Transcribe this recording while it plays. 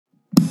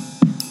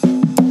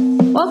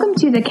Welcome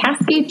to the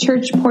Cascade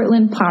Church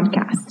Portland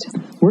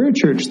podcast. We're a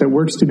church that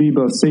works to be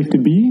both safe to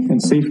be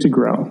and safe to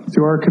grow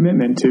through our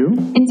commitment to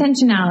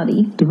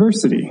intentionality,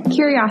 diversity,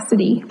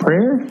 curiosity,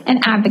 prayer, and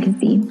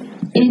advocacy.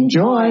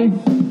 Enjoy!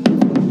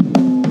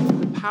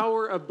 The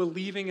power of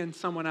believing in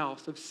someone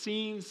else, of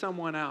seeing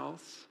someone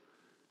else,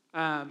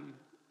 and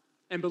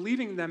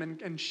believing them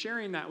and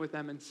sharing that with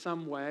them in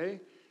some way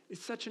is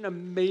such an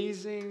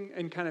amazing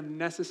and kind of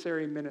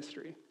necessary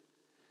ministry.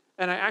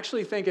 And I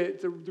actually think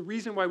the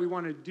reason why we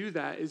want to do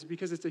that is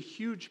because it's a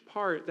huge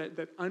part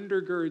that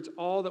undergirds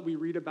all that we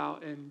read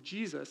about in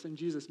Jesus and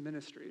Jesus'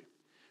 ministry.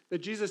 That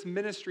Jesus'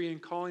 ministry in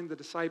calling the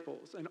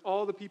disciples and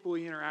all the people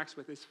he interacts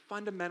with is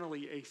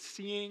fundamentally a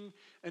seeing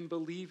and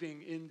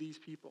believing in these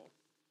people,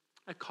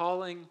 a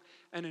calling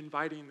and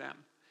inviting them.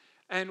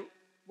 And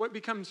what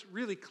becomes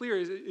really clear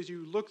is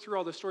you look through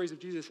all the stories of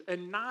Jesus,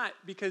 and not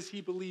because he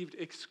believed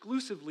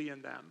exclusively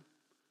in them,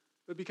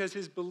 but because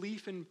his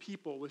belief in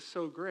people was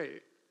so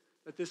great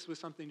that this was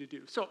something to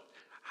do. So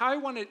how I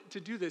wanted to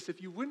do this,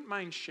 if you wouldn't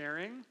mind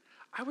sharing,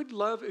 I would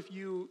love if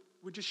you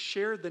would just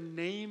share the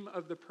name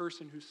of the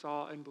person who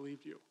saw and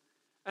believed you.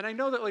 And I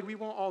know that we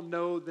won't all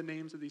know the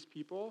names of these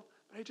people,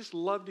 but I just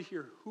love to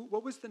hear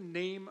what was the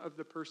name of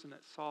the person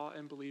that saw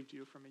and believed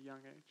you from a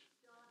young age?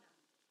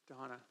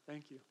 Donna,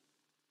 thank you.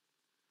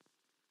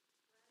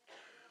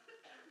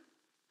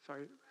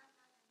 Sorry.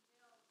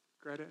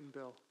 Greta and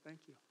Bill, thank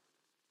you.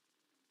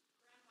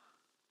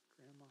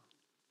 Grandma.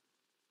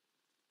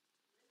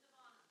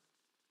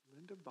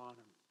 Linda Bonham.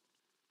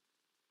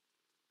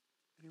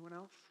 Anyone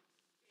else?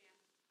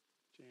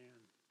 Jan.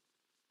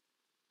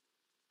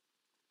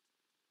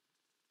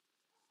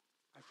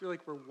 I feel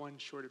like we're one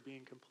short of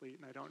being complete,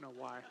 and I don't know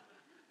why.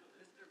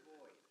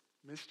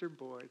 Mr.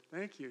 Boyd.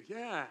 Thank you.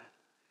 Yeah.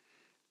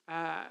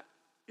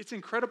 It's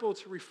incredible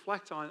to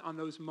reflect on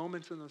those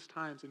moments and those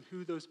times and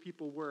who those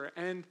people were.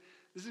 And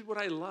this is what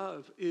I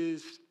love,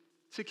 is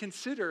to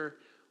consider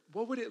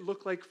what would it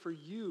look like for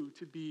you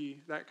to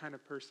be that kind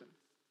of person.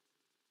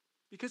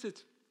 Because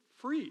it's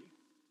free. You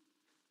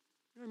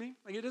know what I mean?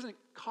 It doesn't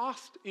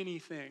cost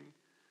anything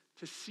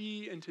to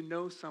see and to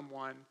know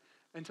someone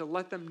and to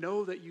let them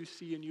know that you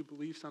see and you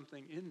believe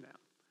something in them.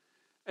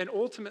 And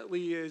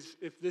ultimately,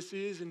 if this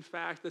is, in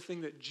fact, the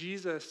thing that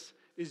Jesus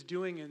is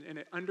doing and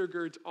it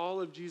undergirds all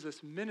of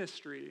Jesus'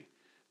 ministry,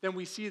 then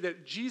we see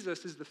that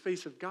Jesus is the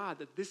face of God,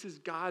 that this is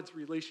God's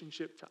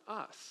relationship to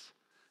us.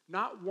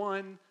 Not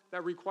one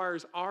that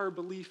requires our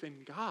belief in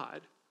God,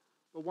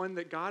 but one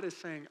that God is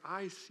saying,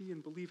 I see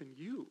and believe in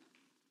you.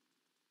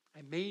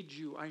 I made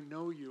you, I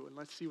know you, and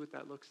let's see what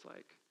that looks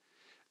like.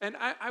 And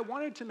I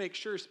wanted to make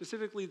sure,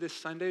 specifically this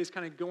Sunday, is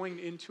kind of going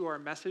into our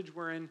message.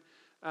 We're in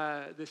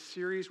this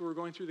series where we're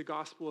going through the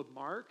Gospel of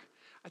Mark.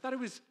 I thought it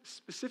was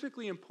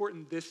specifically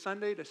important this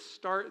Sunday to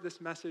start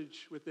this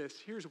message with this.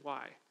 Here's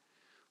why.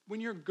 When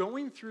you're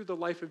going through the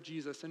life of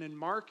Jesus, and in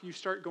Mark, you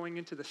start going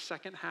into the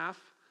second half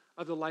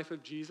of the life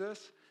of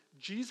Jesus,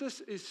 Jesus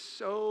is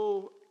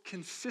so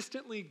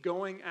consistently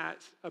going at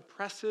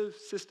oppressive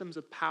systems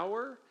of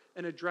power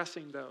and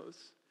addressing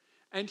those.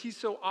 And he's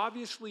so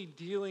obviously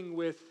dealing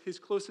with his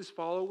closest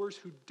followers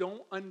who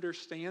don't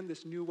understand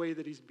this new way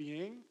that he's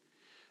being,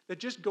 that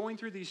just going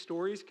through these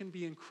stories can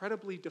be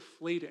incredibly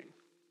deflating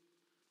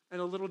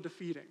and a little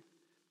defeating.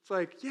 It's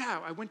like,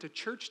 yeah, I went to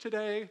church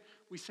today,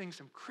 we sang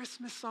some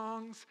Christmas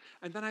songs,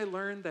 and then I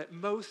learned that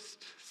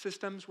most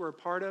systems we're a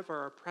part of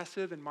are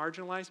oppressive and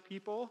marginalized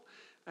people,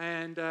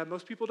 and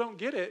most people don't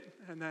get it,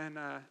 and then,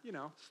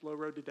 slow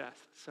road to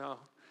death. So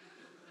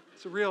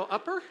it's a real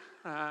upper.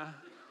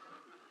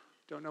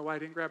 Don't know why I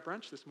didn't grab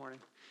brunch this morning.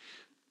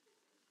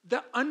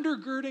 The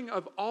undergirding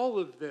of all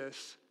of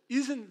this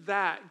isn't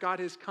that God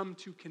has come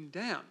to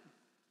condemn.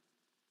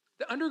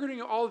 The undergirding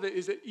of all of it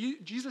is that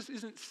Jesus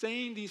isn't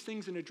saying these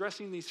things and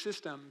addressing these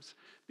systems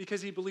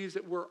because he believes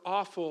that we're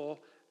awful,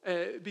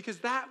 because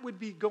that would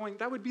be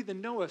the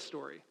Noah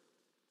story.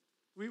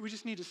 We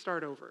just need to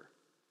start over.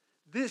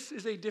 This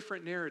is a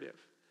different narrative.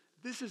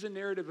 This is a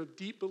narrative of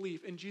deep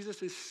belief, and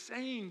Jesus is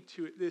saying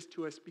this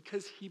to us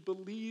because he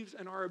believes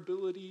in our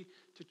ability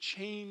to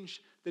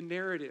change the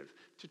narrative,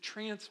 to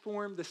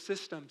transform the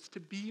systems,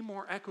 to be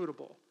more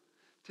equitable,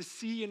 to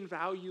see and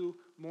value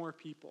more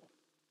people.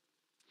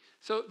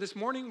 So this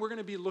morning, we're going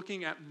to be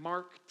looking at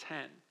Mark 10.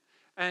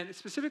 And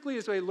specifically,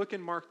 as I look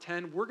in Mark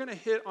 10, we're going to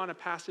hit on a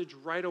passage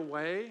right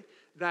away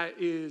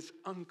that is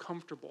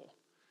uncomfortable.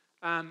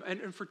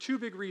 And for two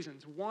big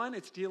reasons. One,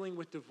 it's dealing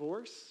with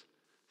divorce,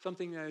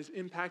 something that has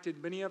impacted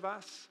many of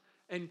us.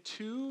 And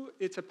two,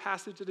 it's a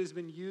passage that has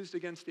been used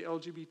against the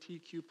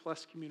LGBTQ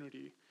plus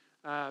community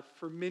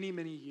for many,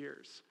 many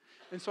years.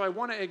 And so I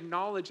want to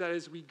acknowledge that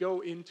as we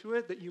go into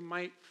it, that you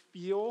might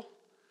feel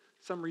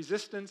some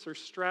resistance or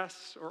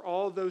stress or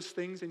all of those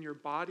things in your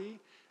body,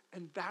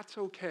 and that's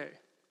okay.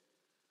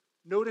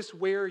 Notice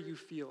where you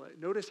feel it.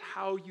 Notice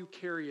how you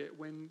carry it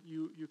when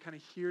you kind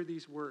of hear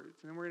these words.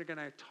 And then we're going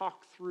to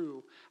talk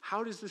through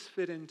how does this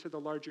fit into the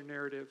larger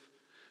narrative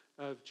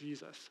of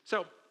Jesus.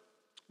 So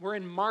we're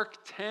in Mark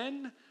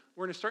 10,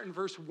 We're going to start in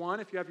verse 1.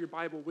 If you have your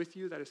Bible with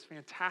you, that is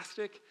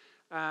fantastic.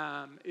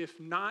 If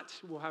not,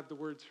 we'll have the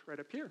words right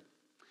up here.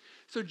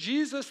 So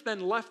Jesus then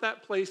left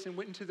that place and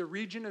went into the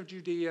region of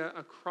Judea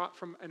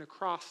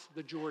across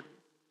the Jordan.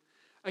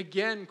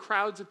 Again,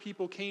 crowds of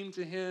people came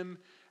to him,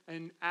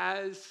 and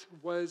as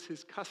was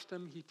his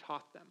custom, he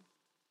taught them.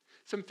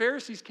 Some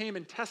Pharisees came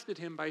and tested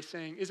him by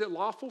saying, "Is it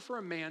lawful for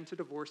a man to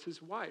divorce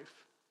his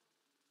wife?"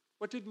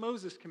 "What did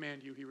Moses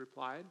command you?" he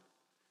replied.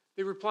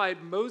 They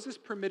replied, "Moses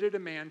permitted a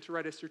man to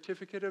write a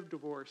certificate of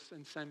divorce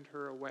and send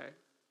her away."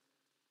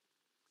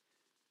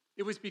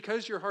 "It was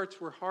because your hearts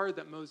were hard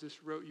that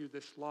Moses wrote you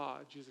this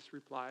law," Jesus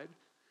replied.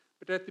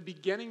 "But at the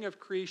beginning of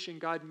creation,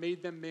 God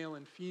made them male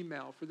and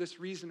female. For this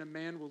reason, a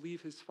man will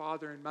leave his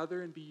father and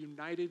mother and be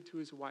united to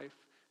his wife,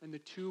 and the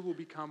two will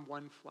become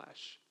one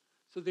flesh.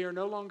 So they are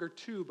no longer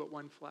two, but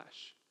one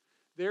flesh.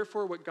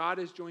 Therefore, what God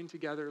has joined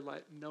together,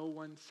 let no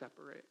one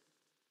separate."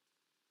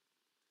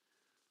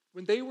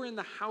 When they were in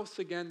the house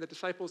again, the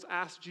disciples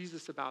asked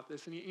Jesus about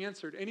this, and he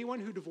answered, "Anyone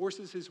who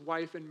divorces his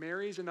wife and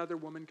marries another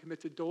woman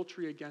commits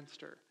adultery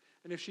against her.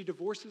 And if she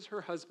divorces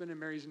her husband and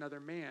marries another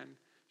man,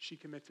 she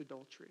commits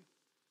adultery."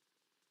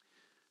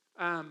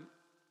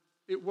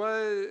 It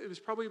was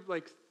probably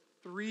like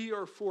 3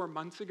 or 4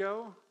 months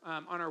ago.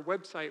 On our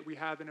website, we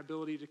have an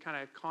ability to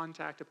kind of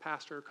contact a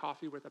pastor or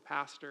coffee with a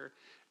pastor.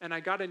 And I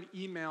got an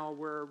email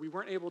where we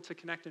weren't able to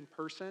connect in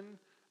person,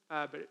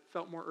 but it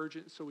felt more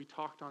urgent, so we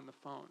talked on the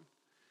phone.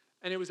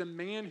 And it was a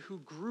man who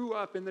grew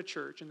up in the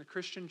church, in the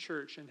Christian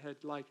church, and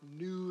had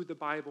knew the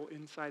Bible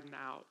inside and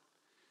out.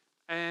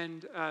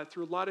 And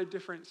through a lot of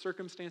different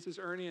circumstances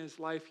early in his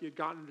life, he had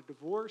gotten a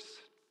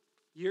divorce.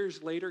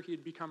 Years later, he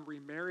had become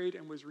remarried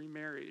and was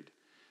remarried.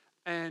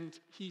 And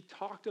he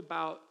talked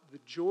about the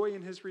joy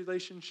in his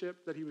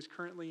relationship that he was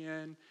currently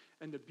in,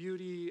 and the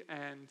beauty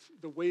and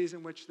the ways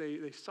in which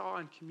they saw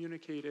and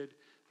communicated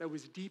that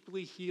was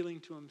deeply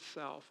healing to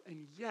himself.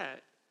 And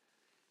yet,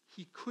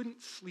 he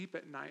couldn't sleep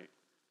at night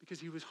because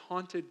he was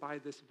haunted by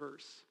this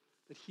verse,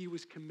 that he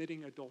was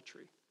committing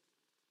adultery.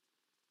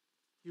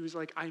 He was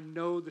like, "I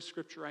know the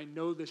scripture, I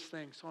know this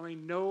thing, so I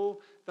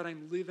know that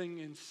I'm living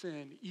in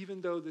sin,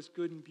 even though this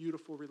good and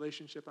beautiful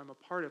relationship I'm a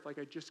part of,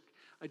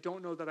 I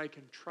don't know that I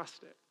can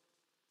trust it."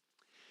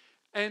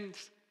 And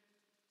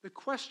the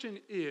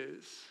question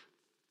is,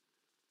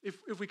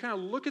 if we kind of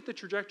look at the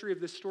trajectory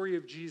of the story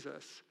of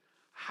Jesus,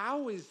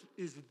 how is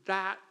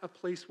that a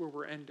place where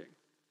we're ending?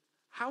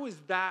 How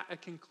is that a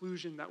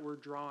conclusion that we're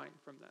drawing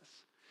from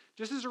this?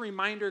 Just as a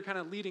reminder, kind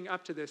of leading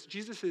up to this,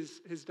 Jesus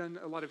has done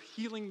a lot of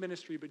healing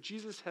ministry, but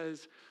Jesus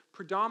has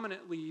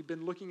predominantly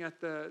been looking at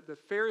the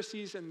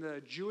Pharisees and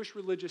the Jewish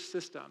religious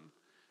system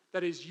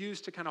that is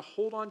used to kind of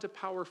hold on to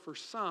power for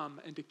some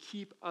and to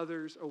keep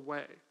others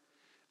away.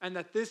 And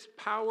that this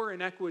power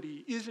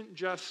inequity isn't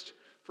just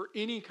for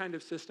any kind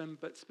of system,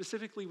 but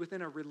specifically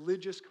within a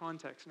religious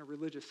context and a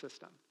religious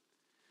system.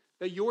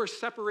 That your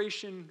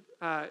separation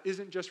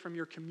isn't just from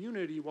your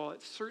community, while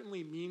it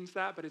certainly means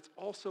that, but it's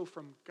also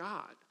from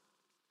God.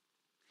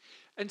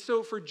 And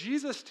so for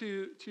Jesus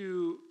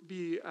to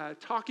be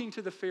talking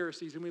to the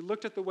Pharisees, and we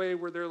looked at the way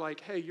where they're like,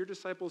 "Hey, your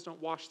disciples don't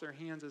wash their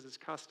hands as is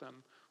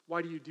custom.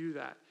 Why do you do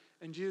that?"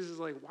 And Jesus is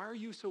like, "Why are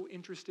you so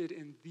interested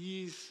in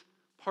these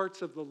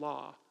parts of the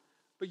law,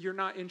 but you're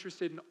not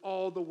interested in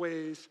all the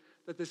ways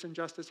that this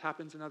injustice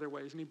happens in other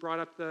ways?" And he brought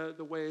up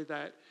the way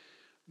that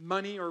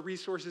money or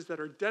resources that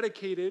are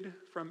dedicated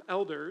from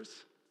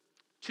elders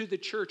to the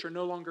church are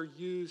no longer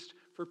used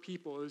for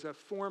people. It was a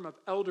form of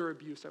elder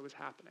abuse that was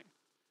happening.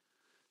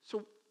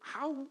 So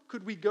how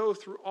could we go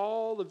through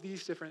all of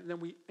these different, and then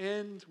we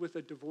end with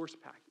a divorce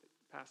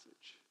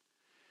passage?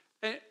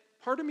 And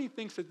part of me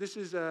thinks that this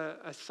is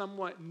a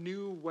somewhat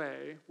new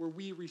way where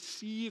we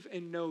receive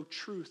and know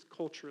truth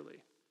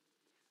culturally.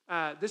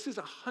 This is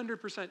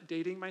 100%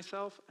 dating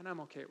myself, and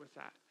I'm okay with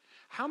that.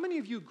 How many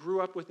of you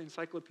grew up with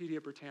Encyclopedia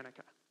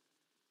Britannica?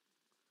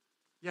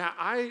 Yeah,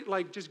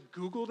 I just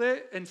Googled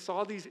it and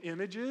saw these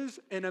images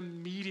and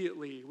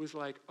immediately was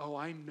like, "Oh,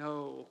 I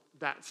know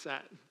that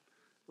set.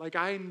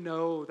 I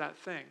know that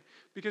thing."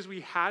 Because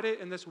we had it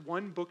in this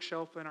one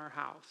bookshelf in our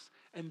house,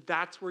 and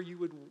that's where you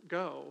would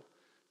go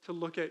to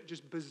look at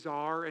just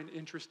bizarre and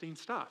interesting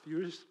stuff.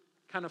 You just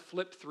kind of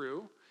flip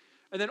through.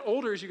 And then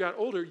as you got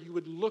older, you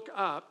would look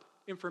up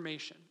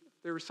information.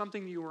 There was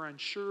something you were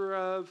unsure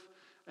of,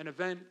 an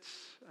event,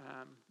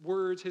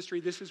 words, history.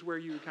 This is where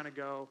you would kind of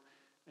go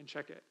and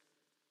check it.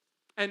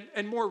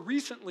 And more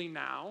recently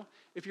now,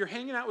 if you're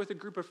hanging out with a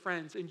group of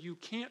friends and you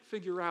can't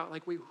figure out,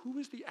 wait, who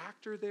is the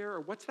actor there?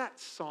 Or what's that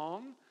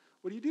song?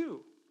 What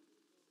do?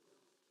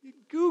 You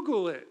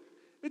Google it.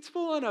 It's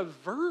full on a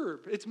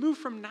verb. It's moved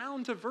from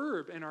noun to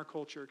verb in our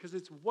culture because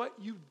it's what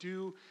you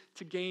do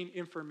to gain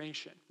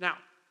information. Now,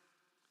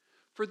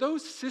 for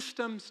those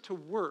systems to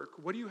work,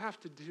 what do you have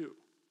to do?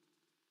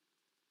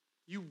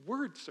 You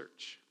word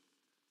search.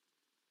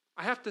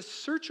 I have to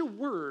search a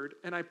word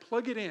and I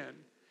plug it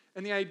in.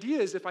 And the idea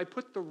is if I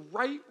put the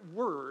right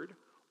word,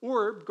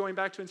 or going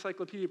back to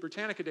Encyclopedia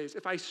Britannica days,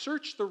 if I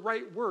search the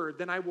right word,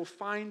 then I will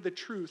find the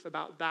truth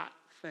about that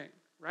thing,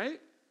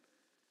 right?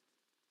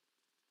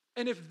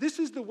 And if this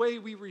is the way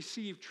we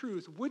receive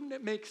truth, wouldn't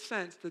it make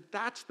sense that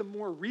that's the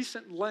more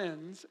recent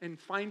lens in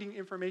finding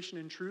information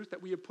and truth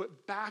that we have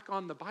put back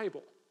on the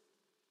Bible?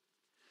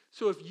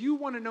 So if you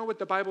want to know what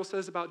the Bible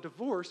says about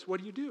divorce,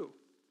 what do?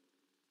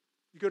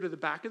 You go to the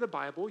back of the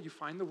Bible, you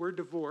find the word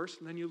divorce,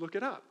 and then you look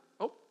it up.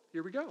 Oh,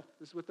 here we go.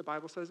 This is what the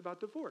Bible says about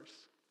divorce.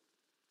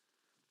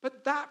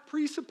 But that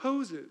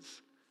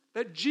presupposes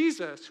that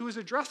Jesus, who is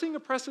addressing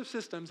oppressive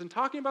systems and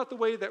talking about the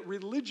way that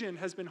religion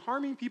has been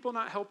harming people,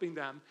 not helping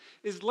them,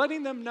 is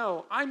letting them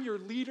know, I'm your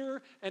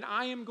leader, and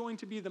I am going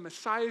to be the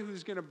Messiah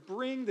who's going to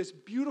bring this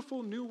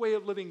beautiful new way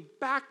of living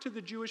back to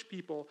the Jewish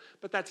people,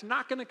 but that's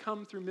not going to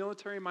come through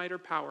military might or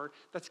power.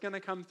 That's going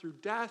to come through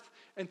death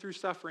and through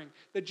suffering.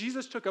 That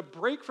Jesus took a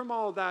break from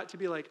all of that to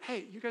be like,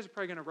 hey, you guys are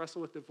probably going to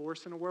wrestle with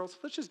divorce in a world, so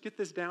let's just get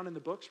this down in the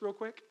books real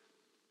quick.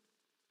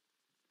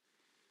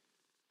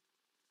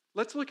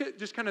 Let's look at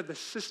just kind of the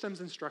systems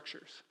and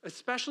structures,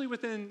 especially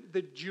within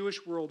the Jewish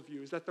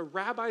worldview, is that the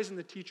rabbis and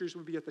the teachers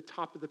would be at the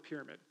top of the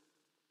pyramid.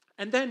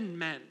 And then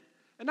men,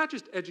 and not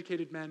just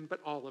educated men, but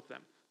all of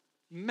them.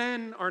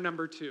 Men are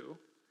number 2,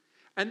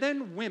 and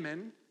then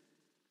women,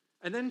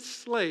 and then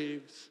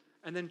slaves,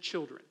 and then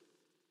children.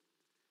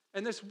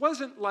 And this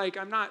wasn't like,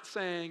 I'm not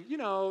saying,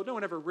 no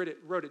one ever wrote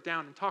it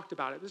down and talked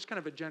about it. This is kind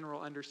of a general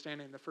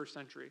understanding in the first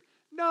century.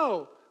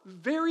 No,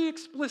 very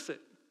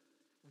explicit.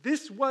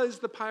 This was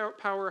the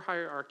power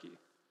hierarchy.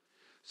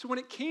 So when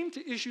it came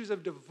to issues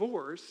of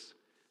divorce,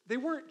 they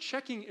weren't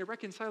checking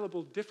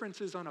irreconcilable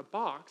differences on a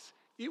box.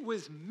 It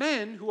was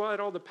men who had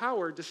all the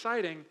power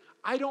deciding,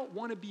 I don't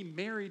want to be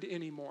married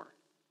anymore.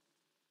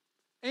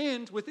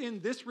 And within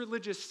this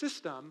religious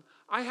system,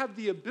 I have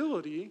the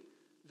ability,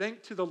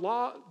 thanks to the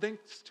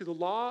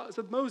laws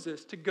of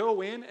Moses, to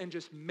go in and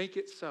just make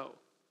it so.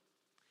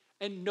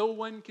 And no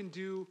one can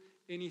do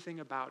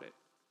anything about it.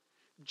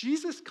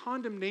 Jesus'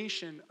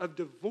 condemnation of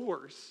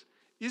divorce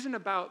isn't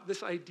about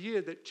this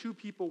idea that two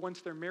people, once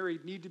they're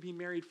married, need to be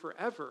married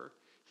forever.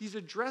 He's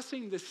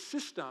addressing the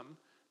system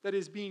that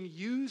is being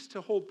used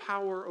to hold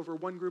power over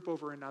one group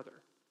over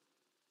another.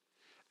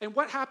 And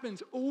what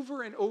happens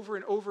over and over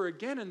and over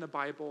again in the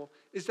Bible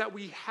is that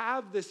we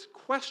have this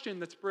question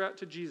that's brought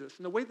to Jesus.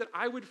 And the way that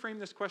I would frame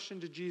this question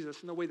to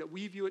Jesus and the way that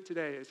we view it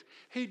today is,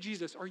 hey,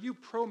 Jesus, are you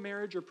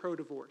pro-marriage or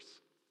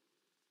pro-divorce?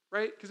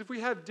 Right? Because if we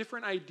have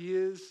different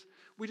ideas,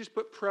 we just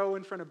put pro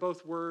in front of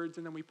both words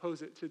and then we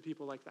pose it to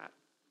people like that.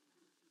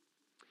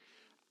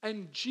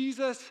 And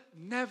Jesus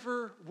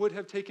never would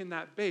have taken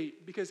that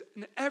bait because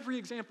in every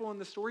example in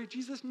the story,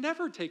 Jesus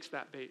never takes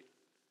that bait.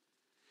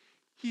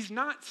 He's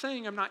not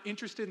saying, I'm not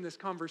interested in this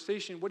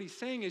conversation. What he's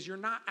saying is, you're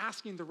not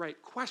asking the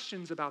right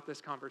questions about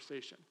this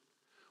conversation.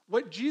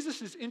 What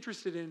Jesus is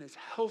interested in is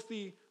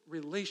healthy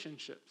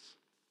relationships.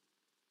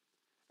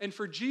 And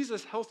for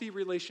Jesus, healthy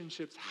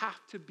relationships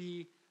have to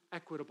be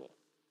equitable.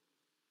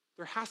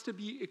 There has to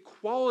be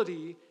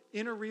equality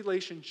in a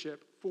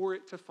relationship for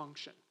it to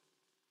function.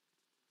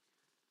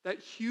 That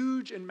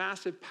huge and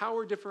massive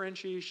power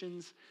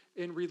differentiations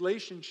in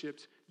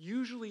relationships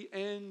usually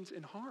end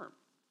in harm.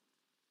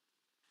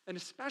 And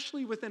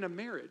especially within a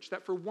marriage,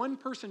 that for one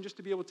person just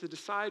to be able to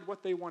decide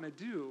what they want to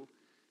do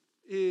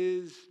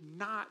is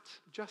not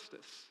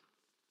justice.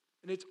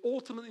 And it's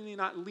ultimately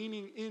not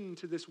leaning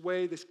into this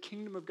way, this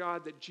kingdom of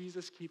God that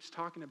Jesus keeps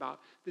talking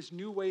about, this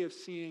new way of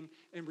seeing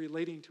and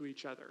relating to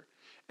each other.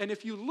 And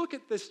if you look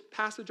at this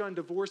passage on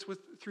divorce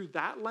through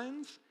that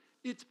lens,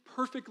 it's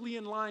perfectly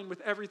in line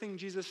with everything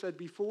Jesus said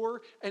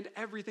before and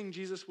everything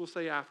Jesus will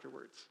say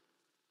afterwards.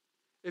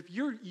 If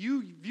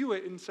you view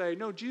it and say,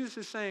 no, Jesus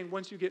is saying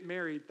once you get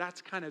married,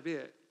 that's kind of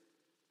it.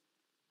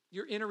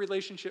 You're in a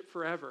relationship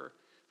forever.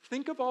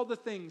 Think of all the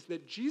things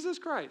that Jesus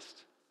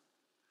Christ,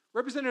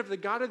 representative of the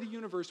God of the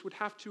universe, would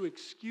have to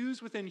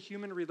excuse within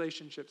human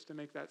relationships to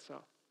make that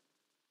so.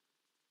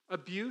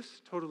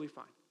 Abuse, totally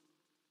fine.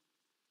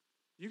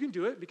 You can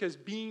do it because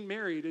being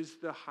married is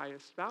the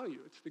highest value.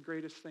 It's the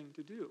greatest thing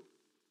to do.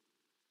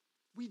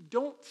 We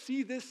don't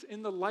see this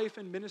in the life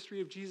and ministry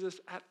of Jesus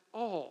at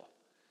all.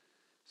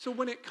 So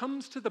when it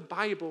comes to the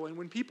Bible, and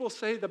when people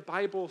say the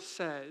Bible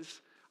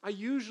says, I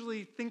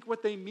usually think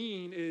what they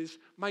mean is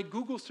my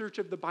Google search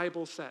of the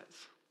Bible says.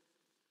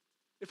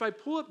 If I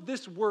pull up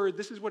this word,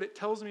 this is what it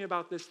tells me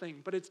about this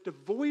thing, but it's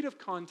devoid of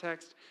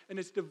context and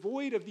it's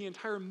devoid of the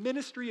entire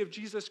ministry of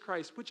Jesus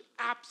Christ, which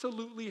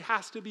absolutely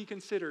has to be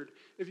considered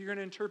if you're going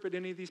to interpret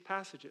any of these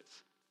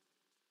passages.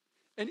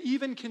 And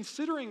even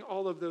considering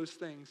all of those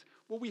things,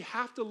 what we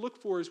have to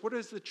look for is what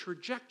is the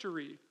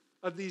trajectory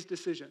of these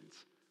decisions,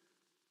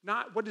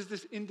 not what does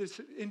this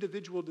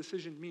individual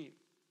decision mean.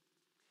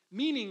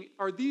 Meaning,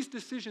 are these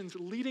decisions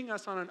leading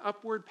us on an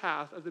upward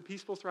path of the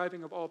peaceful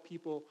thriving of all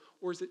people,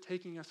 or is it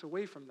taking us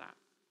away from that?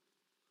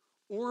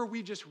 Or are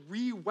we just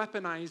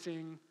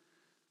re-weaponizing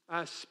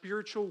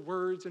spiritual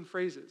words and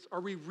phrases?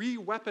 Are we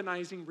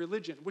re-weaponizing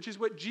religion, which is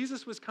what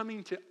Jesus was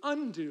coming to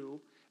undo,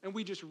 and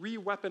we just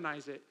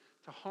re-weaponize it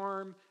to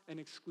harm and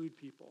exclude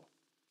people?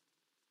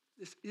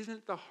 This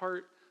isn't the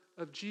heart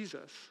of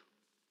Jesus.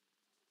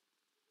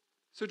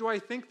 So do I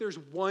think there's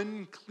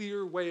one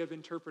clear way of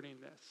interpreting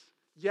this?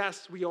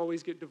 Yes, we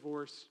always get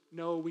divorced.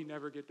 No, we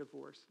never get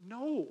divorced.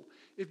 No.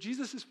 If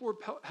Jesus is for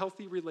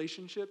healthy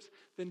relationships,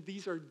 then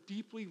these are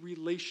deeply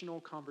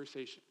relational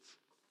conversations.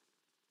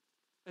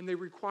 And they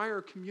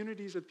require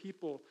communities of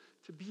people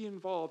to be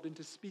involved and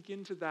to speak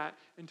into that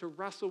and to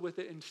wrestle with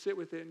it and sit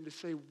with it and to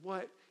say,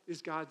 what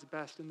is God's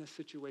best in this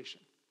situation?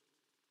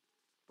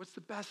 What's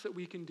the best that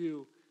we can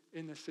do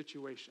in this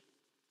situation?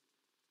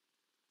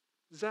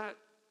 Does that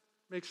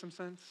make some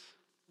sense?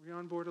 Are we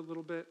on board a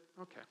little bit?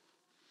 Okay.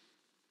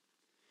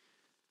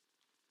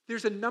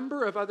 There's a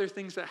number of other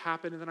things that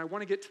happen, and then I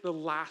want to get to the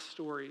last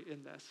story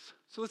in this.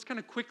 So let's kind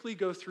of quickly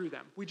go through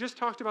them. We just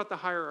talked about the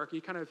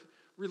hierarchy, kind of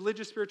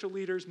religious spiritual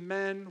leaders,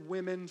 men,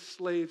 women,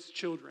 slaves,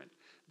 children.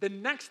 The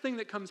next thing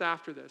that comes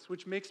after this,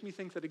 which makes me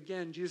think that,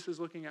 again, Jesus is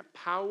looking at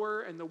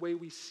power and the way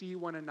we see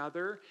one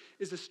another,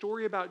 is a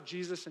story about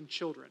Jesus and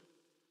children,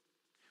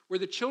 where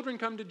the children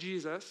come to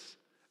Jesus,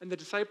 and the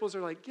disciples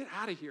are like, get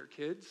out of here,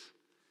 kids.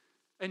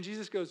 And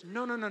Jesus goes,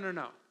 no.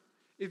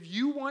 If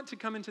you want to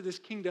come into this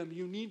kingdom,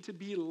 you need to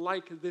be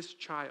like this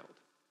child.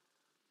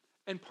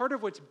 And part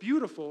of what's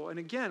beautiful, and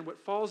again,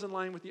 what falls in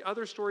line with the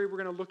other story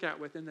we're going to look at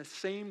within the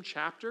same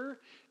chapter,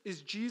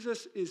 is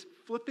Jesus is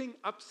flipping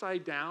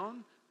upside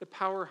down the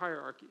power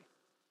hierarchy.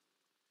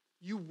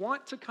 You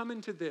want to come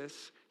into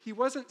this. He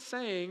wasn't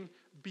saying,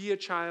 be a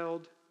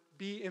child,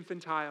 be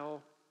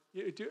infantile.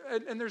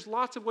 And there's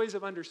lots of ways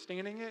of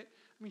understanding it.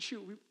 I mean,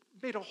 shoot, we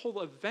made a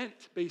whole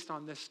event based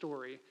on this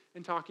story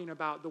and talking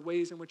about the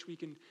ways in which we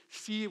can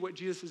see what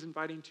Jesus is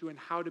inviting to and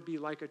how to be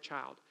like a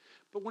child.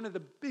 But one of the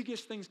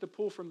biggest things to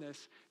pull from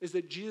this is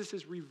that Jesus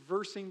is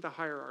reversing the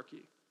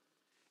hierarchy.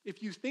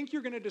 If you think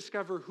you're going to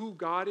discover who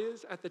God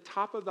is at the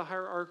top of the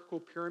hierarchical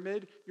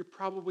pyramid, you're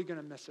probably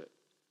going to miss it.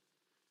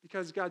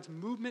 Because God's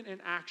movement and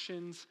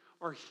actions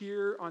are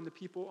here on the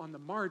people on the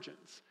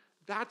margins.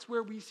 That's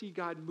where we see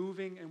God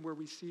moving and where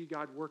we see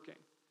God working.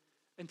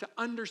 And to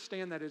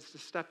understand that is to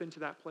step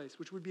into that place,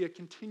 which would be a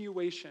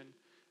continuation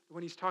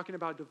when he's talking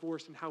about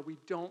divorce and how we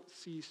don't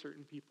see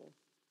certain people.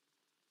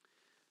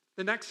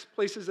 The next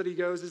places that he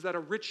goes is that a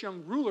rich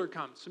young ruler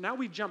comes. So now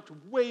we jumped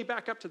way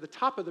back up to the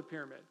top of the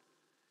pyramid.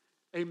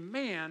 A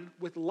man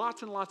with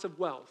lots and lots of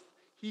wealth,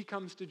 he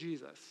comes to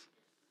Jesus.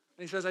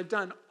 And he says, I've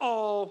done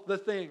all the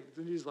things.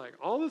 And he's like,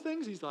 all the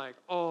things? He's like,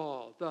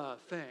 all the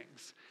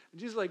things. And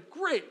Jesus is like,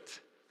 great.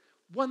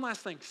 One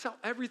last thing, sell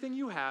everything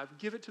you have,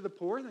 give it to the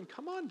poor, then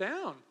come on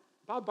down,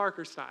 Bob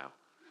Barker style.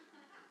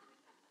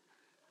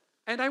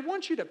 And I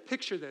want you to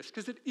picture this,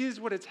 because it is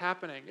what it's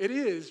happening. It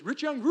is,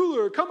 rich young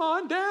ruler, come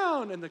on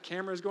down. And the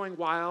camera's going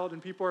wild,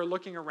 and people are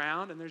looking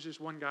around, and there's just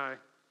one guy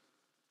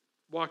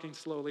walking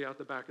slowly out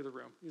the back of the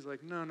room. He's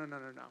like, no.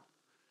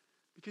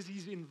 Because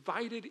he's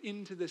invited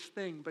into this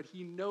thing, but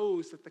he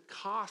knows that the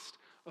cost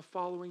of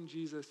following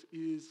Jesus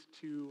is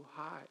too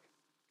high.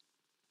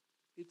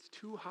 It's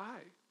too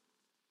high.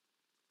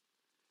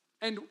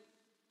 And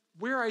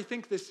where I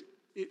think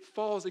it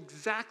falls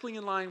exactly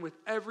in line with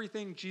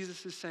everything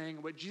Jesus is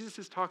saying, what Jesus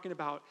is talking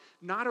about,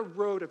 not a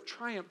road of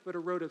triumph, but a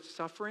road of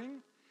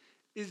suffering,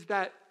 is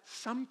that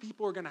some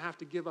people are going to have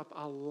to give up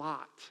a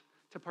lot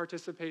to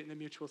participate in the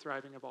mutual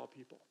thriving of all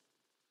people.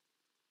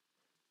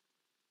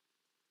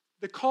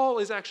 The call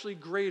is actually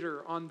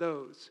greater on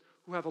those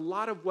who have a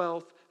lot of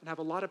wealth and have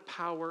a lot of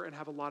power and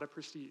have a lot of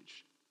prestige.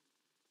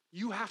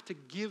 You have to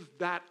give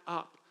that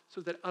up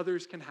so that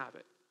others can have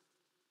it,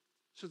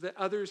 so that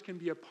others can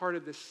be a part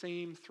of the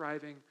same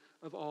thriving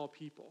of all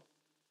people.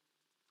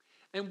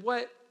 And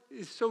what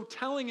is so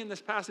telling in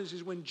this passage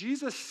is when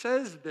Jesus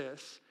says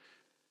this,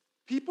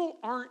 people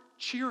aren't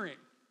cheering.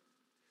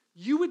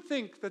 You would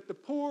think that the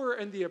poor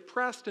and the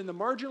oppressed and the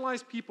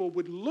marginalized people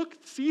would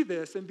see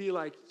this and be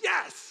like,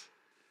 yes,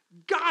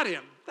 got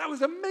him. That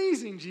was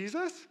amazing,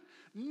 Jesus.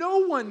 No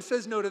one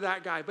says no to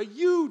that guy, but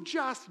you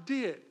just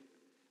did.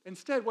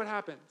 Instead, what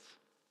happens?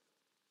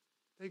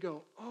 They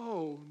go,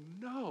 oh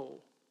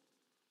no.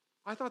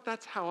 I thought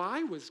that's how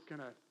I was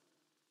going to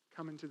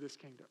come into this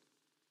kingdom.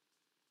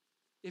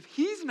 If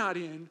he's not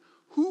in,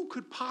 who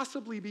could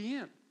possibly be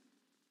in?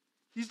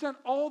 He's done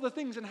all the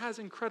things and has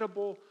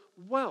incredible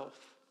wealth.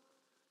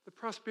 The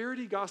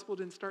prosperity gospel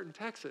didn't start in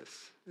Texas.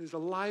 It is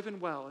alive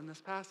and well in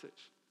this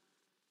passage.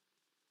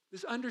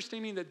 This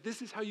understanding that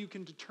this is how you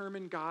can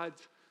determine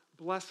God's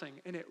blessing,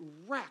 and it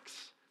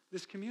wrecks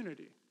this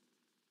community.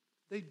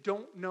 They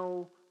don't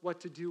know what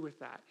to do with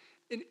that.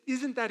 And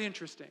isn't that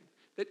interesting?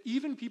 That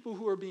even people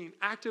who are being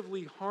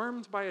actively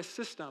harmed by a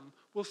system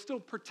will still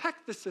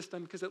protect the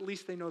system because at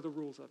least they know the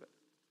rules of it.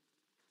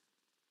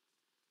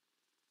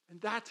 And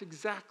that's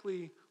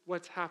exactly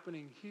what's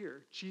happening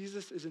here.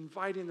 Jesus is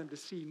inviting them to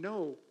see,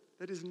 no,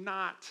 that is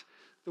not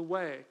the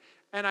way.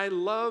 And I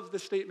love the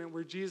statement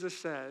where Jesus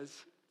says,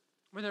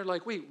 when they're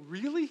like, wait,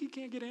 really he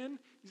can't get in?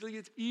 He's like,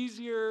 it's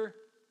easier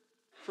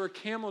for a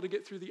camel to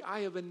get through the eye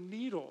of a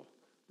needle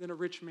than a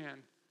rich man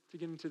to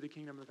get into the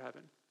kingdom of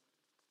heaven.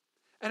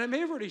 And I may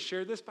have already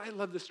shared this, but I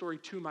love this story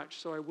too much,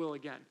 so I will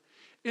again.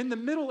 In the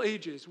Middle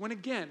Ages, when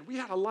again, we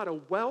had a lot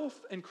of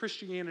wealth and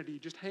Christianity,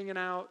 just hanging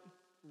out,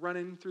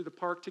 running through the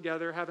park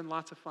together, having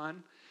lots of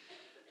fun,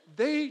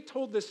 they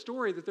told this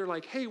story that they're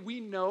like, hey, we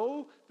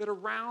know that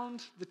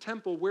around the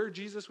temple where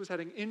Jesus was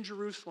heading in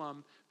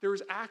Jerusalem, there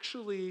was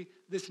actually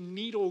this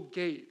needle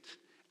gate.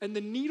 And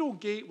the needle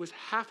gate was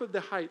half of the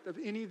height of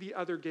any of the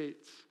other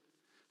gates.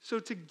 So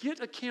to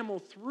get a camel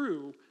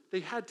through, they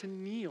had to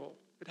kneel.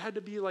 It had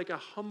to be like a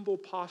humble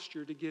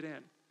posture to get in.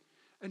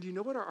 And do you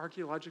know what our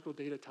archaeological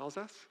data tells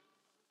us?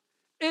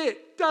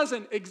 It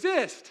doesn't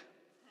exist.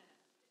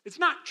 It's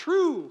not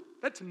true.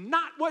 That's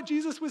not what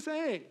Jesus was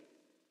saying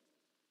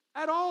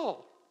at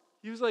all.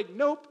 He was like,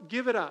 nope,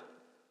 give it up.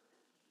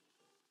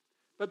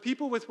 But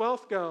people with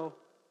wealth go,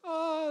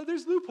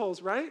 there's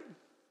loopholes, right?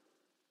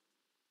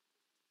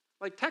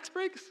 Like tax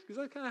breaks? Because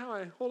that's kind of how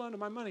I hold on to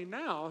my money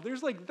now.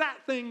 There's like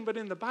that thing, but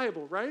in the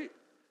Bible, right?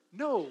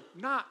 No,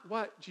 not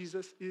what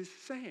Jesus is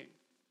saying.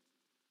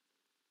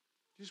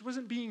 Jesus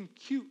wasn't being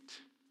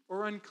cute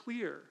or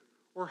unclear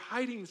or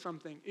hiding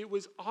something. It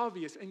was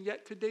obvious, and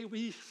yet today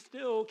we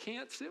still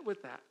can't sit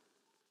with that.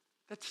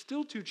 That's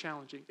still too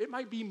challenging. It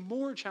might be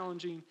more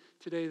challenging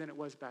today than it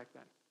was back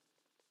then.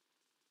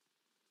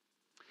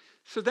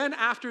 So then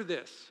after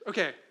this,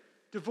 okay,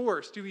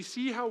 divorce. Do we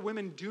see how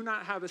women do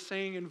not have a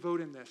saying and vote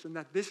in this, and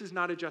that this is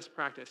not a just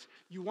practice?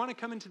 You want to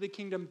come into the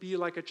kingdom, be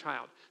like a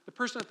child. The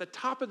person at the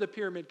top of the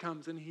pyramid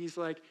comes and he's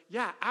like,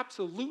 yeah,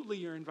 absolutely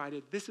you're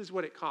invited. This is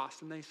what it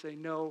costs. And they say,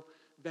 no,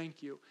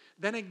 thank you.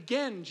 Then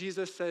again,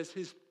 Jesus says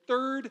his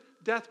third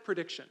death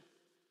prediction.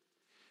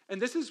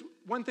 And this is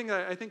one thing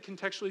that I think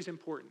contextually is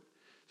important.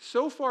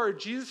 So far,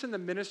 Jesus in the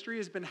ministry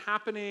has been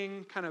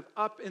happening kind of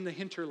up in the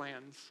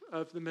hinterlands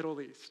of the Middle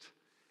East.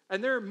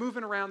 And they're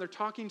moving around, they're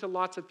talking to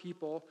lots of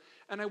people.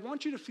 And I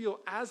want you to feel,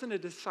 as a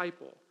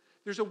disciple,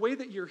 there's a way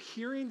that you're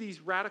hearing these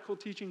radical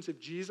teachings of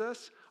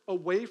Jesus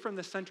away from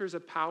the centers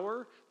of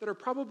power that are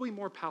probably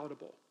more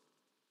palatable.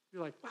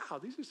 You're like, wow,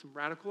 these are some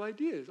radical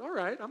ideas. All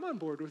right, I'm on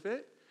board with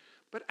it.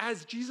 But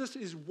as Jesus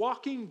is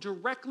walking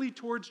directly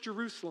towards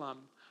Jerusalem,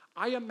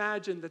 I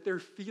imagine that they're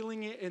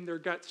feeling it in their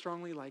gut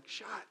strongly, like,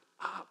 shut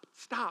up,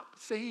 stop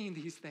saying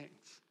these things.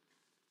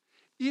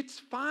 It's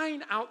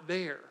fine out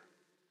there,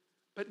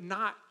 but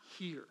not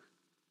here. Do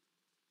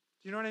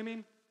you know what I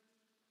mean?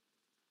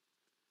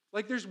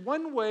 Like there's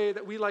one way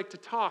that we like to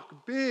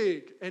talk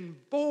big and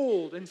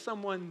bold in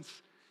someone's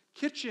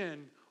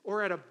kitchen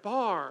or at a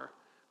bar,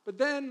 but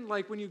then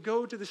like when you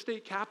go to the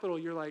state capitol,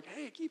 you're like,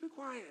 hey, keep it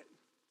quiet.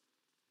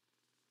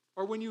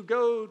 Or when you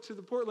go to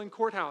the Portland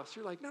courthouse,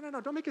 you're like, no,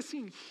 don't make a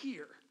scene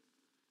here.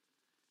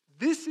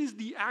 This is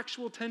the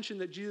actual tension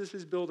that Jesus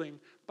is building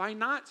by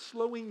not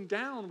slowing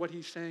down what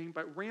he's saying,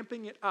 but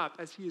ramping it up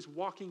as he is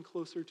walking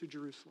closer to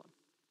Jerusalem.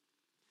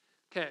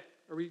 Okay,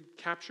 are we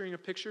capturing a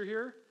picture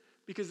here?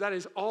 Because that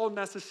is all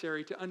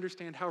necessary to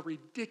understand how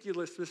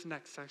ridiculous this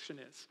next section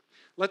is.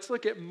 Let's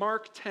look at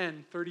Mark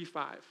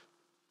 10:35.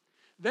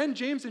 Then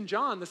James and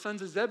John, the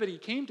sons of Zebedee,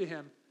 came to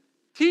him.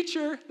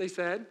 Teacher, they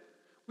said,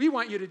 we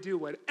want you to do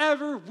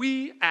whatever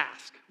we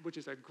ask, which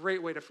is a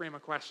great way to frame a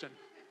question.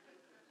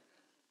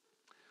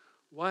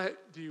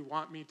 What do you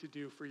want me to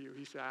do for you?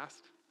 He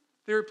asked.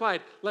 They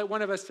replied, let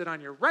one of us sit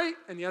on your right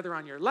and the other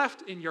on your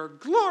left in your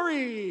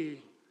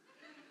glory.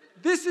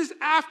 This is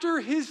after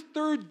his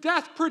third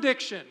death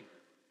prediction.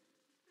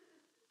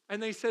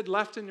 And they said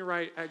left and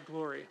right at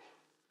glory.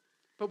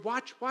 But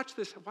watch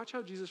this. Watch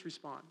how Jesus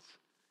responds.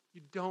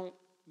 You don't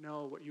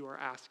know what you are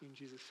asking,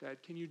 Jesus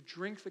said. Can you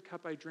drink the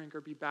cup I drink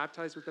or be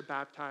baptized with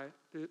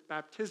the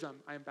baptism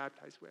I am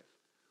baptized with?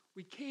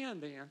 We can,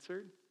 they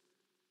answered.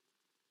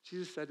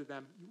 Jesus said to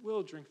them, you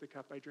will drink the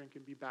cup I drink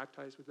and be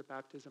baptized with the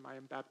baptism I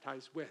am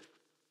baptized with.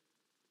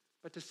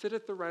 But to sit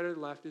at the right or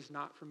the left is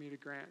not for me to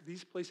grant.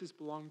 These places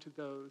belong to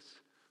those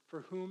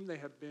for whom they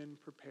have been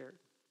prepared.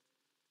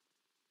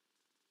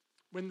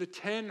 When the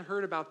 10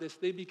 heard about this,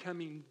 they became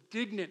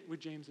indignant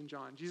with James and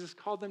John. Jesus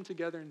called them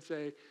together and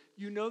said,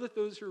 you know that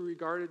those who are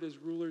regarded as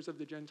rulers of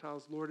the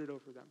Gentiles lord it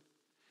over them,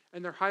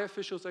 and their high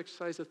officials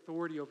exercise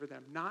authority over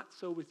them. Not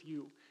so with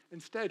you.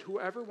 Instead,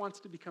 whoever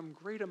wants to become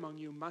great among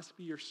you must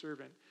be your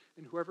servant,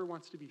 and whoever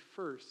wants to be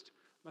first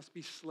must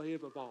be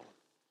slave of all.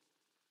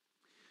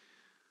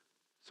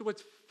 So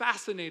what's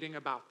fascinating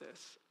about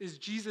this is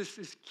Jesus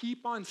is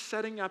keep on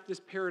setting up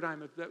this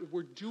paradigm of that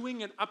we're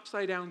doing an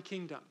upside-down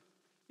kingdom.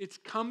 It's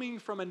coming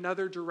from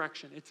another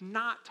direction. It's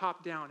not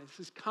top-down.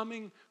 This is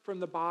coming from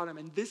the bottom,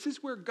 and this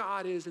is where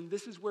God is, and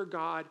this is where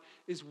God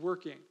is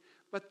working.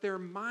 But their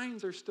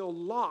minds are still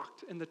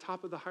locked in the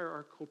top of the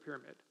hierarchical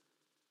pyramid.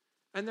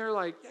 And they're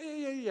like,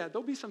 yeah,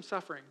 there'll be some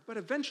suffering, but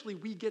eventually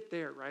we get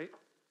there, right?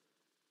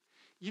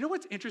 You know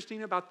what's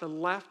interesting about the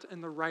left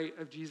and the right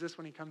of Jesus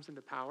when he comes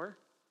into power?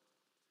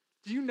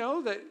 Do you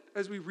know that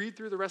as we read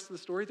through the rest of the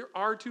story, there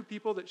are two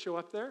people that show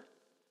up there?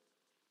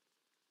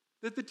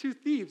 That the two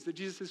thieves that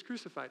Jesus is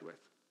crucified with.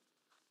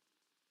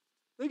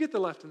 They get the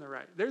left and the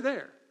right. They're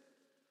there.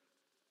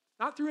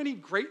 Not through any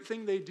great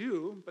thing they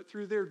do, but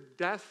through their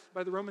death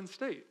by the Roman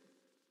state.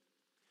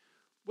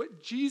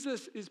 What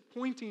Jesus is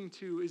pointing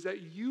to is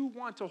that you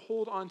want to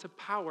hold on to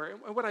power.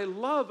 And what I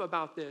love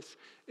about this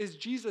is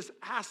Jesus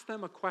asked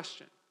them a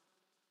question.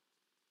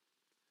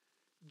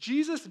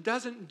 Jesus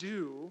doesn't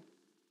do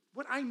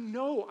what I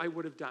know I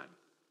would have done.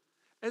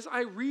 As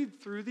I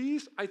read through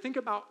these, I think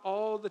about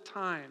all the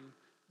time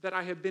that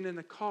I have been in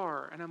the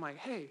car, and I'm like,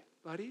 hey,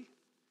 buddy,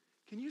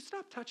 can you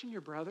stop touching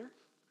your brother?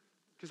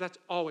 Because that's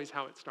always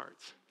how it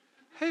starts.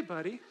 Hey,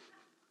 buddy.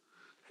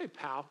 Hey,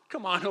 pal,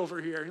 come on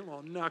over here, you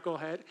little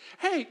knucklehead.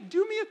 Hey,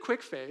 do me a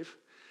quick fave.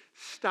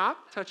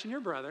 Stop touching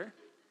your brother.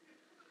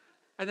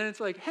 And then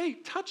it's like, hey,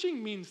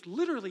 touching means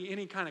literally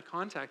any kind of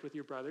contact with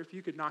your brother. If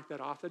you could knock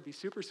that off, that'd be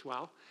super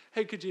swell.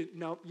 Hey,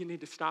 no, you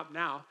need to stop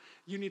now.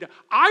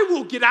 I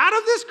will get out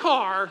of this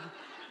car.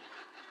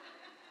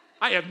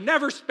 I have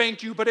never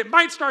spanked you, but it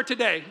might start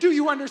today. Do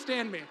you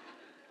understand me?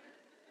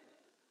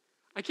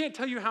 I can't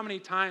tell you how many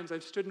times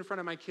I've stood in front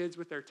of my kids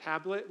with their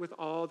tablet with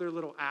all their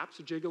little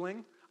apps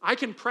jiggling. I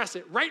can press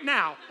it right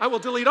now. I will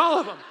delete all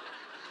of them.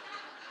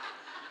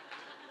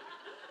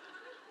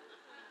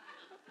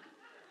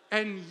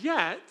 And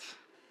yet,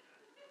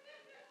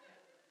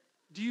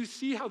 do you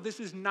see how this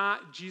is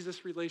not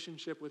Jesus'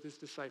 relationship with his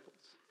disciples?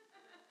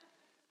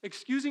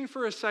 Excusing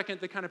for a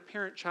second the kind of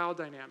parent-child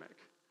dynamic,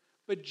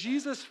 but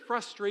Jesus'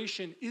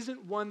 frustration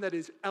isn't one that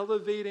is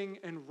elevating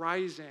and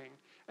rising,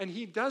 and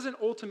he doesn't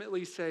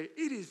ultimately say,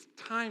 it is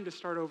time to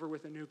start over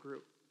with a new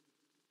group.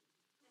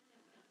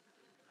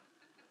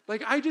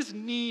 Like, I just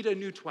need a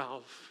new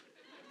 12.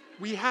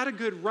 We had a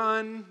good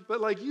run,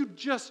 but you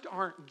just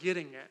aren't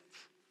getting it.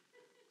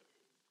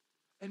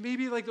 And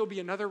maybe there'll be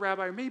another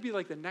rabbi, or maybe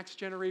the next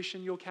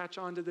generation you'll catch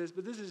on to this,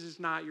 but this is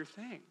just not your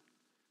thing.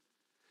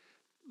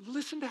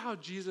 Listen to how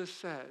Jesus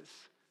says,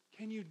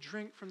 can you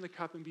drink from the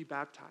cup and be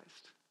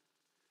baptized?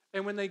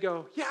 And when they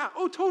go, yeah,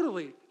 oh,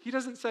 totally. He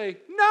doesn't say,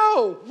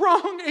 no,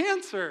 wrong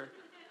answer.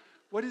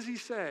 What does he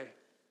say?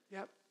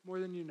 Yep, more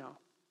than you know.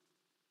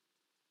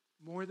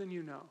 More than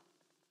you know.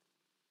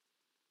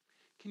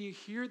 Can you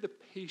hear the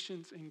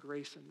patience and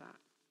grace in that?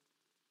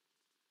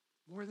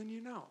 More than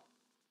you know.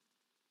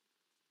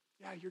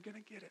 Yeah, you're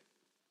going to get it.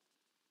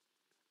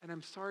 And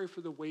I'm sorry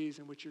for the ways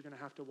in which you're going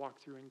to have to walk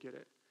through and get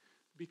it.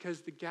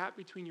 Because the gap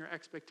between your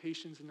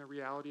expectations and the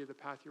reality of the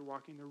path you're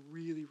walking, they're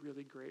really,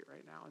 really great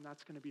right now. And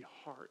that's going to be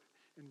hard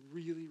and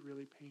really,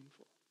 really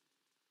painful.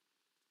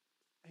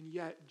 And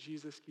yet,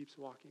 Jesus keeps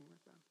walking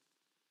with them.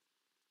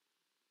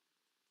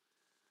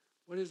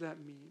 What does that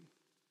mean?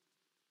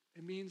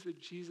 It means that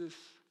Jesus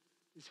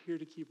is here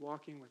to keep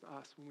walking with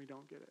us when we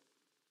don't get it.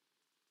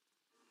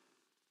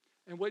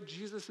 And what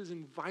Jesus is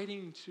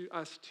inviting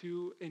us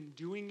to in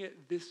doing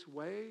it this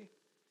way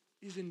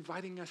is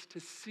inviting us to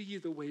see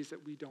the ways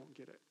that we don't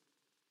get it.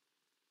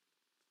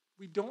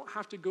 We don't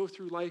have to go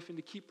through life and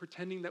to keep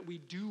pretending that we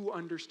do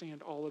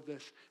understand all of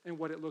this and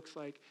what it looks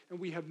like, and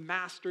we have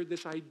mastered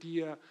this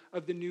idea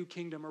of the new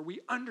kingdom, or we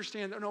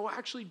understand that, no,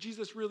 actually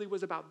Jesus really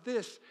was about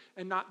this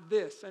and not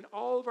this, and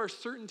all of our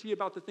certainty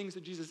about the things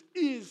that Jesus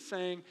is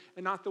saying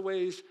and not the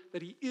ways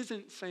that he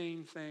isn't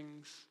saying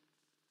things,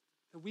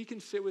 that we can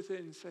sit with it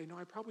and say, no,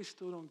 I probably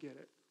still don't get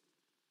it.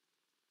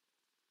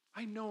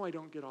 I know I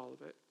don't get all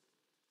of it.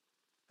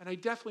 And I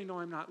definitely know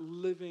I'm not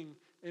living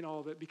in all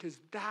of it, because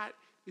that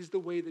is the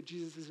way that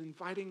Jesus is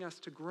inviting us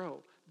to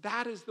grow.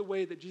 That is the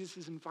way that Jesus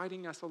is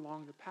inviting us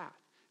along the path,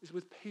 is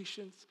with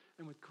patience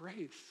and with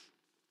grace.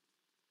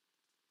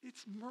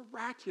 It's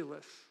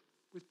miraculous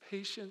with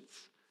patience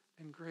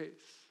and grace.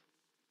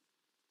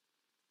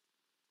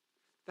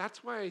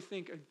 That's why I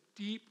think a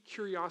deep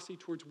curiosity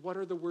towards what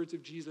are the words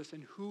of Jesus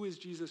and who is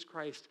Jesus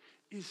Christ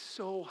is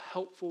so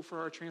helpful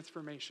for our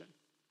transformation.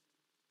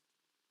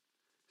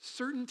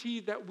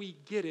 Certainty that we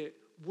get it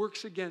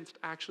works against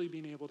actually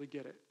being able to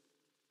get it.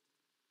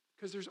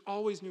 Because there's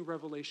always new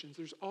revelations,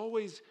 there's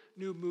always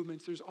new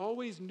movements, there's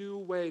always new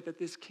way that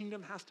this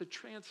kingdom has to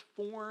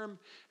transform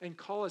and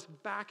call us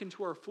back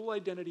into our full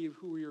identity of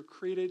who we are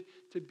created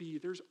to be.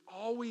 There's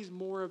always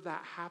more of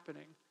that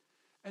happening.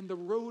 And the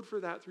road for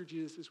that through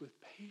Jesus is with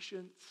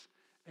patience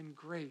and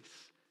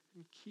grace.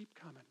 And keep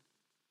coming.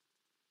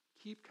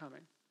 Keep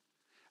coming.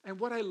 And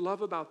what I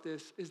love about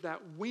this is that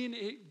when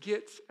it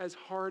gets as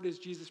hard as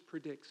Jesus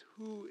predicts,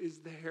 who is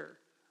there?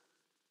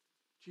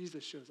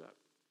 Jesus shows up.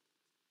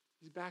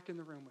 He's back in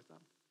the room with them.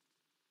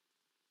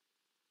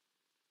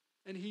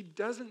 And he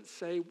doesn't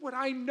say what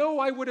I know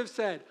I would have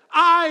said.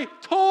 I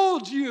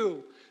told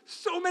you.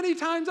 So many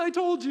times I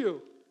told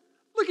you.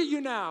 Look at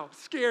you now,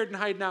 scared and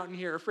hiding out in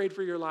here, afraid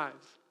for your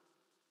lives.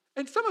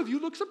 And some of you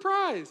look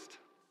surprised.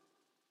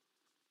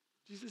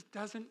 Jesus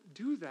doesn't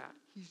do that.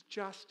 He's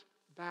just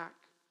back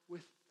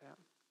with them.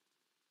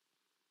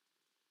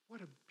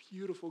 What a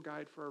beautiful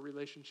guide for our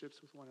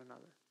relationships with one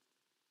another.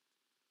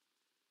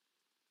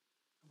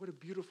 What a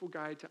beautiful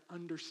guide to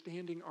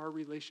understanding our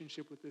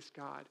relationship with this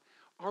God.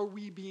 Are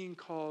we being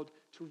called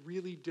to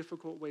really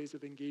difficult ways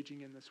of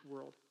engaging in this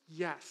world?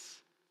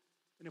 Yes.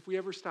 And if we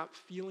ever stop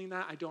feeling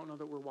that, I don't know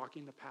that we're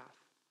walking the path.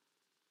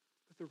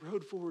 But the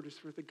road forward is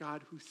for the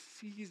God who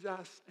sees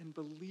us and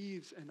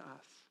believes in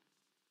us.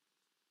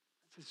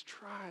 It says,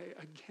 try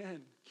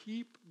again.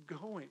 Keep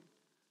going.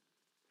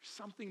 There's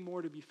something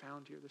more to be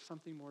found here. There's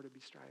something more to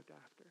be strived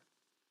after.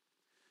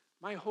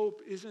 My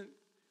hope isn't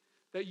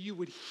that you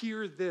would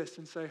hear this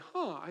and say,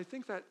 I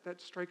think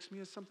that strikes me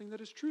as something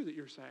that is true that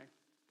you're saying.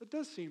 That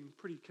does seem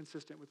pretty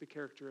consistent with the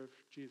character of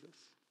Jesus.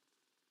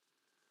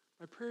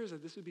 My prayer is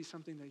that this would be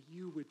something that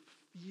you would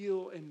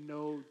feel and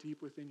know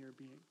deep within your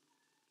being.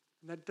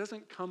 And that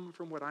doesn't come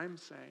from what I'm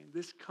saying.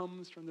 This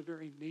comes from the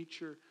very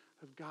nature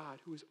of God,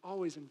 who is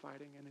always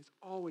inviting and is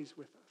always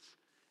with us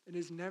and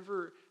is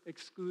never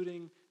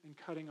excluding and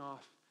cutting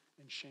off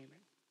and shaming.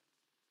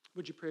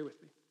 Would you pray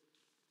with me?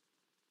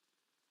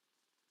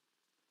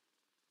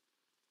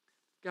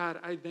 God,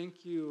 I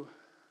thank you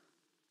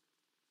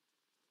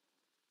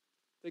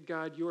that,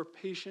 God, your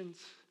patience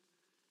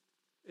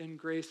and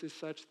grace is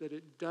such that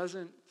it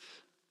doesn't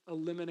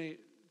eliminate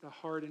the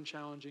hard and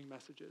challenging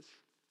messages.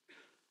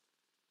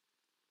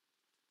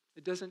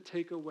 It doesn't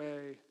take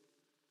away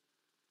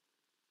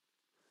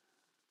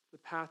the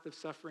path of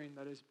suffering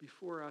that is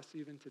before us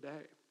even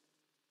today.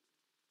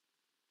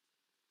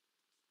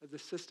 The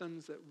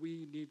systems that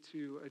we need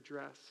to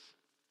address,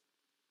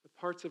 the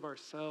parts of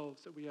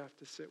ourselves that we have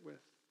to sit with.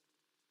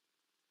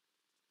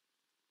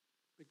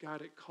 But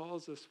God, it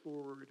calls us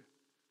forward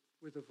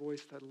with a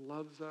voice that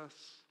loves us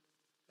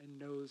and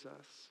knows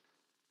us,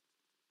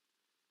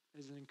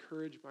 is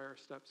encouraged by our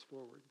steps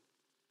forward.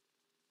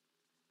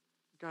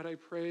 God, I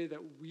pray that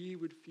we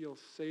would feel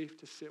safe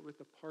to sit with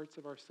the parts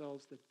of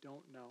ourselves that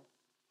don't know.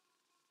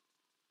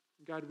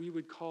 God, we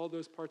would call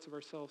those parts of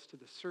ourselves to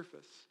the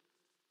surface.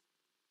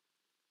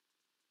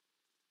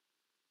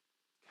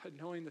 God,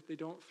 knowing that they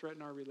don't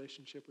threaten our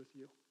relationship with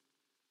you.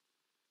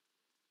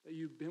 That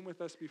you've been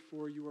with us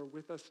before, you are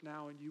with us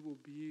now, and you will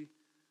be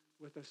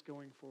with us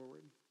going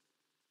forward.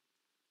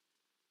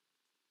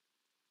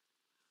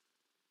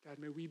 God,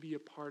 may we be a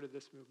part of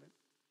this movement.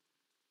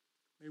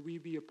 May we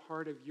be a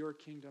part of your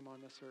kingdom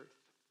on this earth.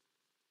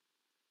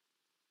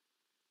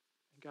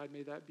 And God,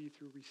 may that be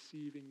through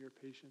receiving your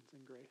patience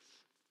and grace.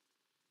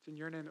 It's in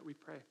your name that we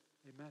pray.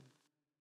 Amen.